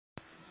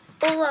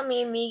Hola,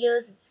 mi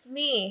amigos, it's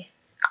me,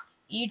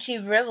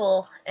 YouTube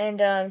Rivel,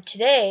 and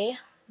today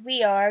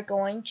we are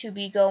going to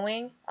be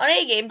going on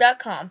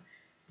agame.com,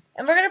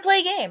 and we're going to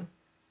play a game,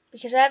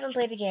 because I haven't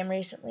played a game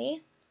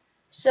recently.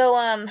 So,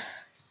 I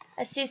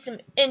see some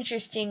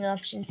interesting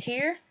options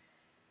here.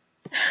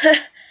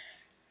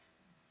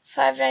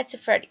 Five Nights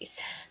at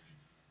Freddy's.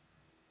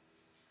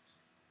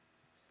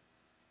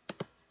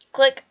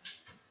 Click.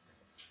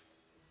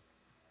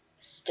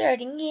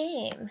 Starting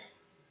game.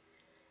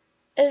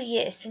 Oh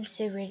yes, I'm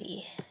so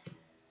ready.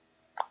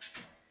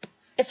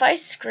 If I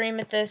scream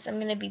at this, I'm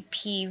gonna be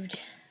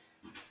peeved.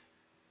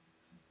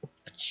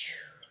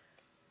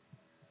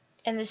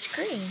 And the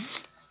screen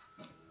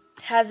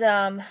has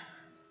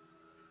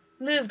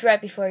moved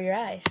right before your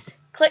eyes.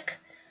 Click.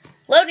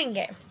 Loading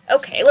game.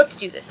 Okay, let's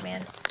do this,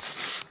 man.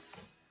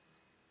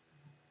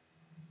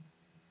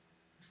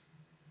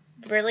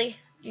 Really?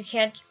 You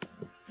can't...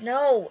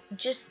 No,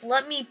 just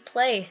let me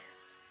play.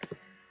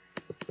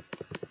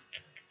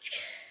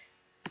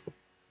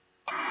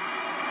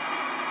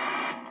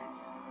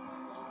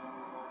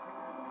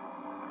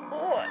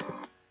 What?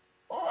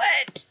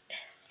 What?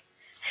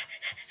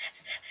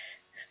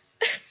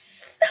 I'm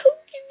so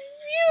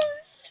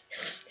confused.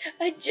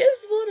 I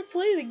just want to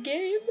play the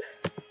game.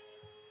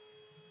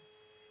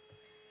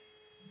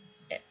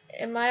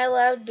 Am I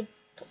allowed to...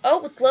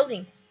 Oh, it's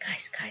loading.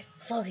 Guys,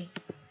 it's loading.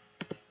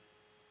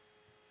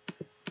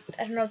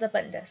 I don't know what that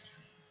button does.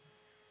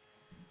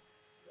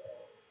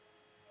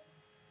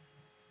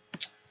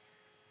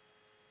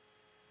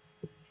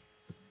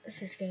 Is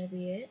this gonna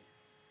be it?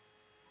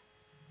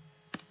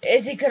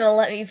 Is he gonna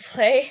let me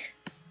play?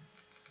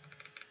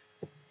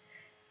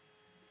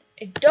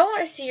 I don't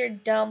want to see your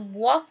dumb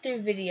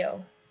walkthrough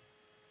video.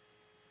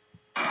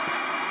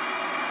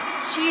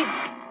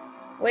 Jeez.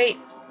 Wait,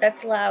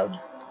 that's loud.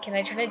 Can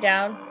I turn it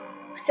down?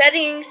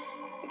 Settings!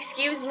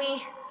 Excuse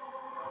me.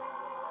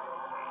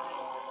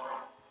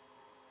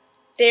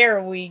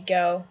 There we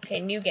go. Okay,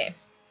 new game.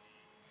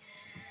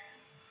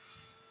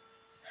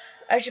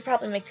 I should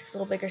probably make this a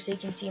little bigger so you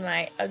can see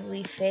my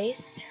ugly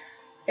face.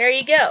 There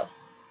you go.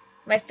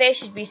 My face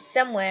should be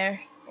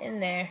somewhere in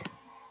there.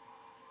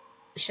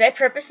 Should I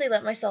purposely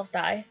let myself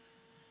die?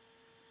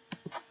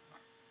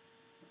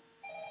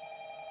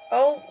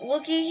 Oh,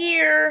 looky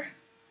here.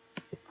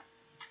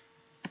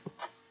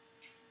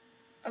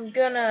 I'm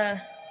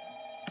gonna...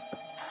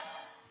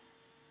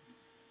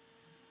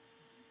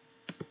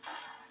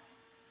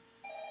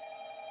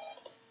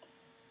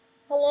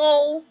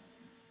 Hello?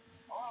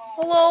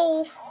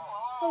 Hello?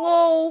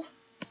 Hello?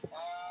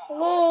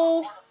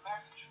 Hello?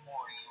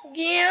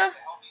 Yeah?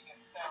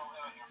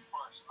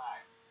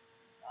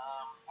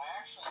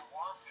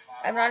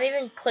 I'm not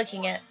even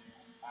clicking it.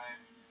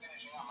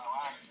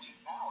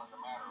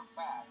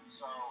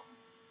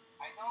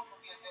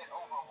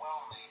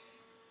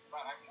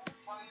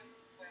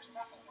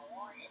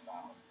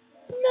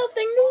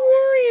 Nothing to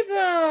worry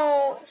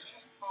about.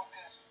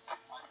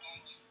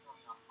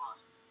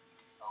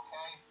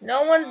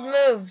 No one's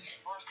moved.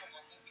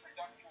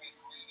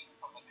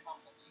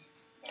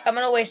 I'm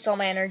gonna waste all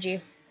my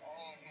energy.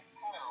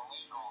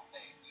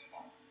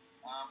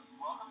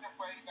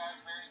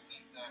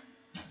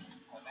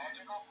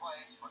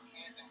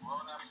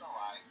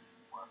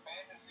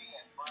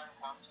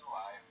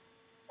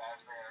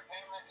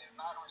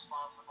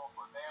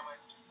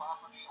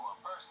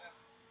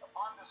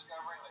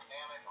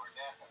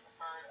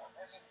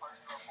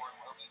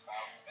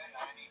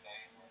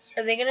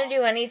 Are they gonna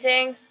do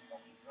anything?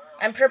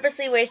 I'm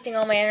purposely wasting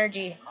all my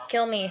energy.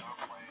 Kill me.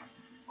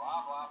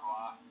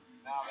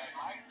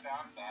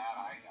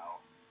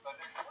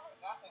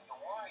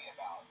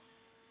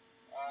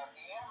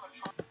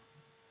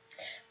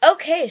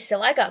 Okay,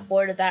 so I got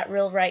bored of that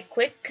real right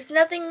quick because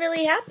nothing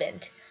really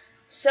happened.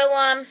 So,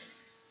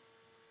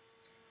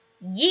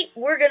 yeet,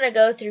 we're gonna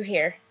go through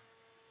here.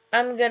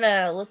 I'm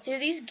gonna look through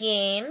these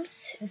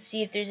games and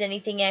see if there's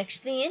anything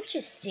actually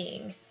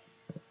interesting.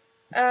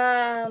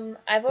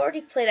 I've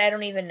already played I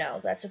Don't Even Know.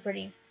 That's a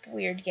pretty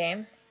weird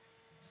game.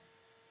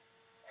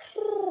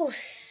 Ooh,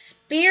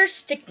 Spear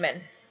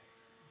Stickman.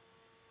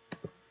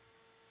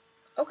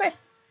 Okay,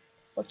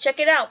 we'll check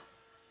it out.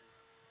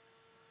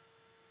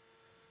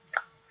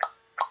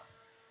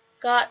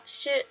 Got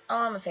shit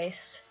on my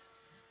face.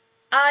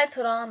 I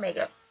put on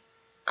makeup.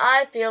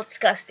 I feel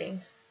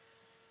disgusting.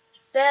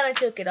 Then I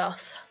took it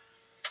off.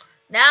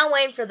 Now I'm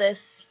waiting for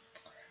this.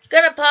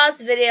 Gonna pause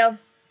the video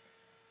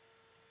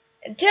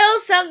until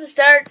something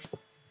starts.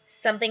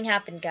 Something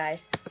happened,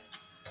 guys.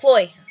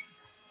 Ploy.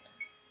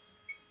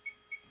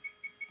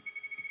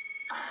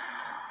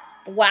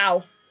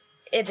 Wow.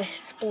 It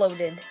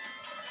exploded.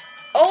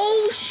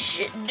 Oh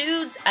shit,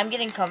 dudes. I'm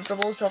getting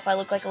comfortable, so if I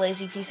look like a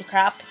lazy piece of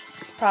crap,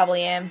 it's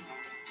probably am.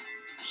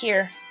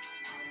 Here.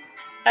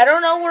 I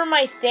don't know where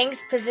my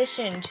thing's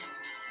positioned.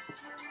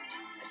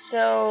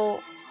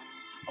 So,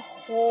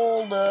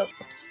 hold up.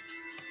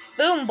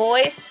 Boom,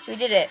 boys. We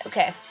did it.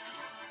 Okay.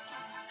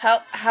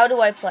 How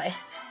do I play?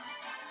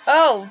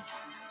 Oh.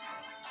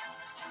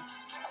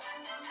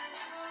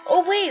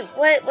 Oh, wait.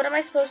 What am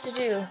I supposed to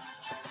do?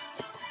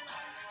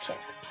 Okay.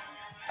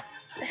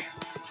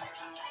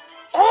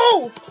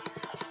 No!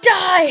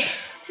 Die!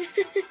 I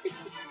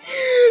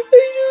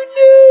don't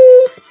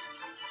know.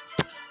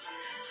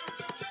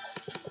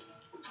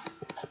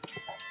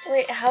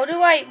 Wait, how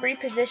do I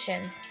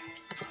reposition?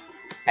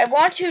 I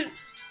want to...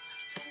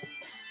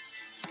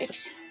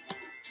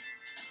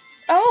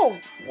 Oh,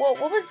 well,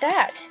 what was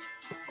that?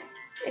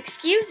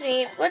 Excuse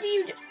me, what do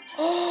you do?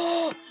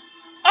 Oh!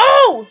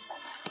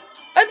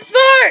 I'm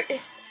smart!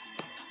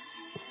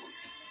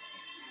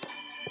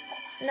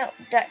 No,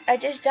 I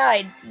just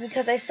died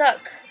because I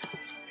suck.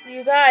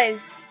 You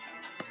guys.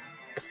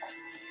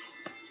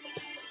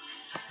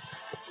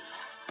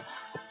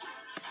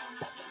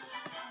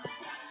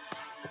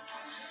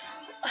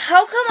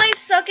 How come I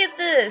suck at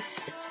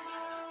this?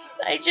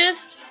 I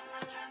just...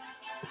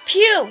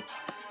 Pew!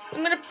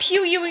 I'm gonna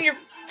pew you in your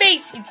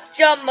face, you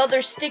dumb mother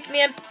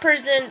stickman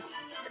person.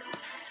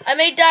 I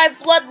may die of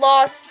blood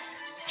loss.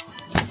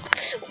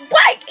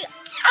 What?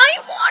 I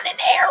want an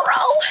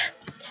arrow!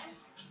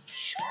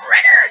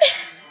 Triggered!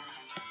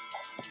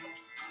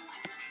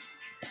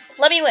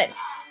 Let me win.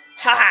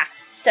 Haha,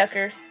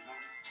 sucker.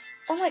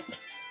 Oh my...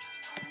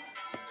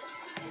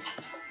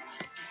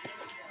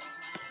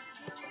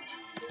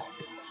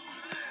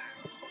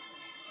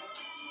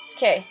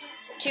 Okay,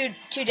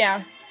 two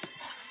down.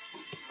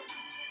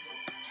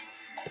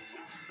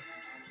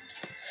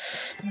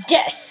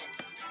 Death!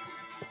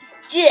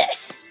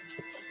 Death!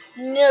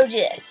 No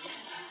death.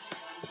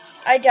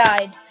 I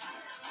died.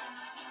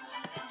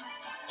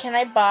 Can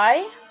I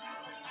buy?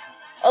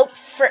 Oh,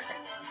 frick.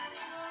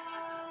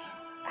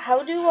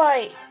 How do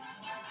I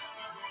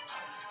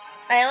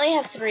only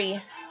have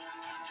 3.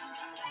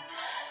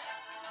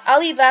 I'll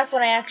be back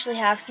when I actually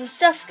have some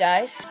stuff,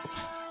 guys.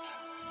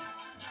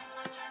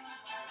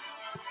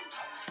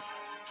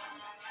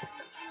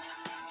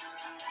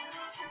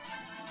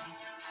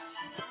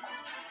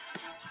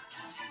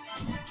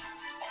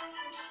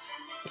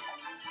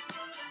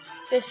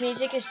 This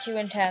music is too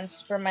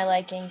intense for my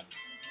liking.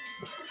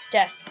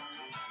 Death.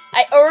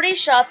 I already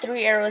shot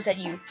 3 arrows at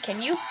you.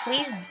 Can you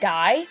please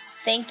die?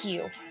 Thank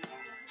you.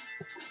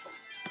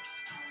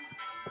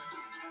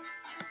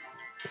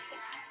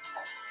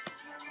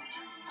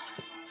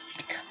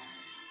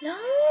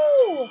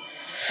 No!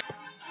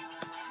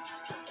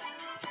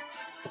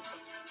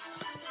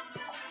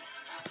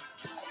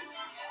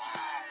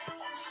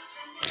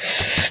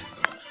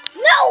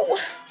 No!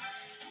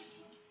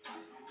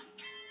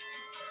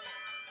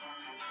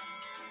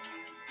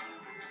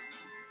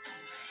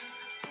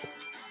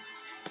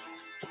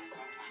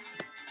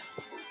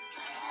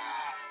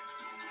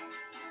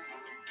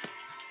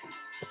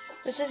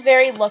 This is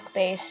very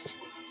luck-based.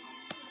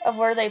 Of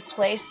where they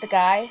place the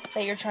guy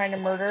that you're trying to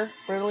murder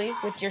brutally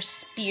with your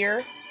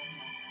spear.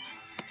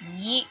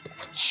 Yeet.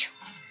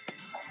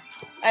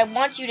 I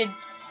want you to...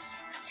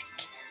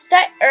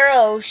 That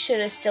arrow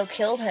should have still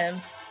killed him.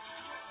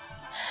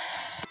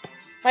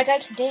 My guy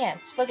can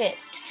dance. Look at it.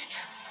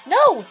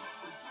 No!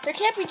 There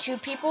can't be 2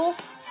 people.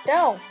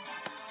 No.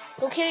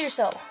 Go kill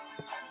yourself.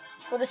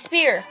 With a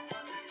spear.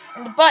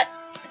 In the butt.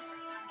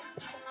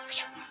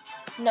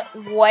 No.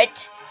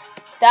 What?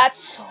 That's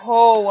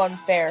so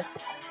unfair.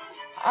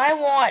 I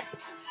want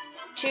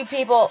 2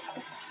 people.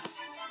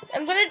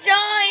 I'm gonna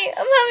die.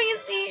 I'm having a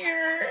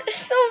seizure.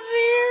 It's so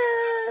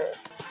fair.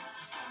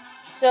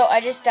 So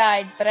I just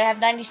died, but I have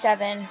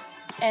 97,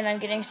 and I'm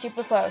getting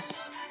super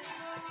close.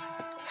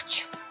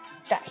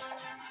 Die.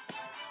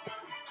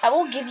 I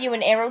will give you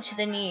an arrow to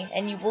the knee,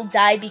 and you will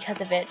die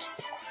because of it.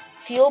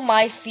 Feel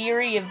my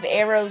fury of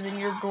arrows in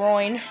your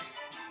groin.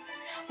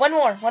 One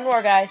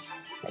more, guys.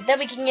 Then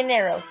we can get an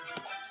arrow.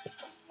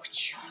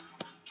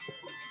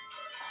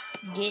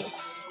 Yes.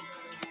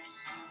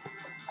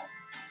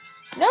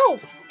 No,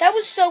 that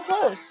was so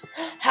close.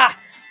 Ha!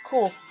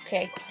 Cool.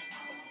 Okay,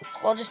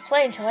 cool. Well, just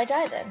play until I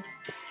die then.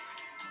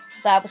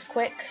 That was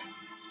quick.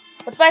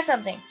 Let's buy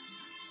something.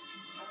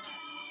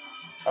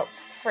 Oh,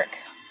 frick.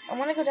 I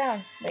want to go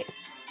down. Wait.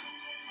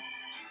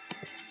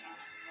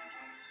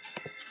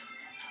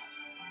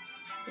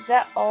 Is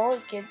that all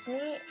it gives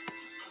me?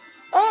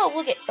 Oh,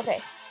 look it.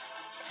 Okay.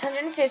 It's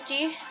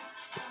 150.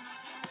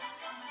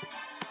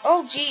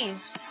 Oh,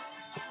 geez.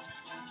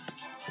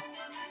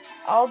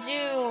 I'll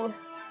do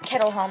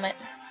kettle helmet.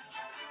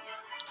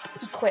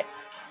 Equip.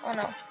 Oh,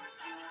 no.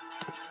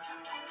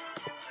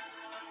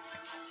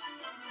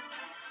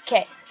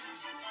 Okay.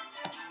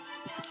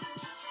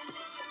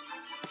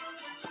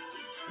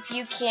 If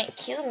you can't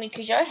kill me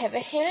because I have a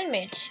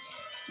helmet,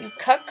 you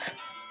cuck.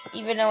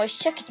 Even though I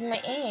suck at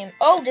my aim.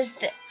 Oh, does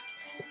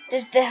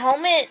the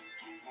helmet?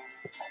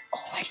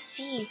 Oh, I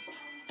see.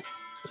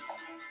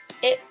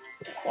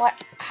 What?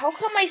 How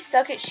come I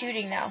suck at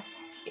shooting now?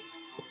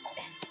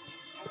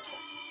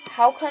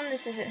 How come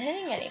this isn't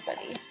hitting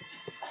anybody?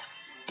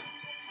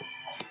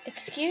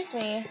 Excuse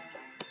me.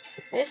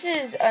 This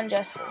is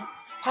unjustly.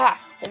 Ha!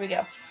 There we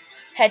go.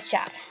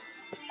 Headshot.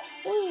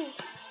 Woo.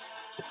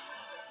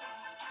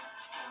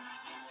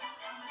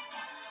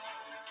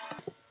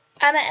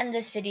 I'm gonna end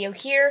this video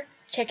here.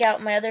 Check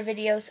out my other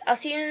videos. I'll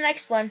see you in the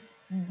next one.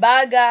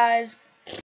 Bye, guys.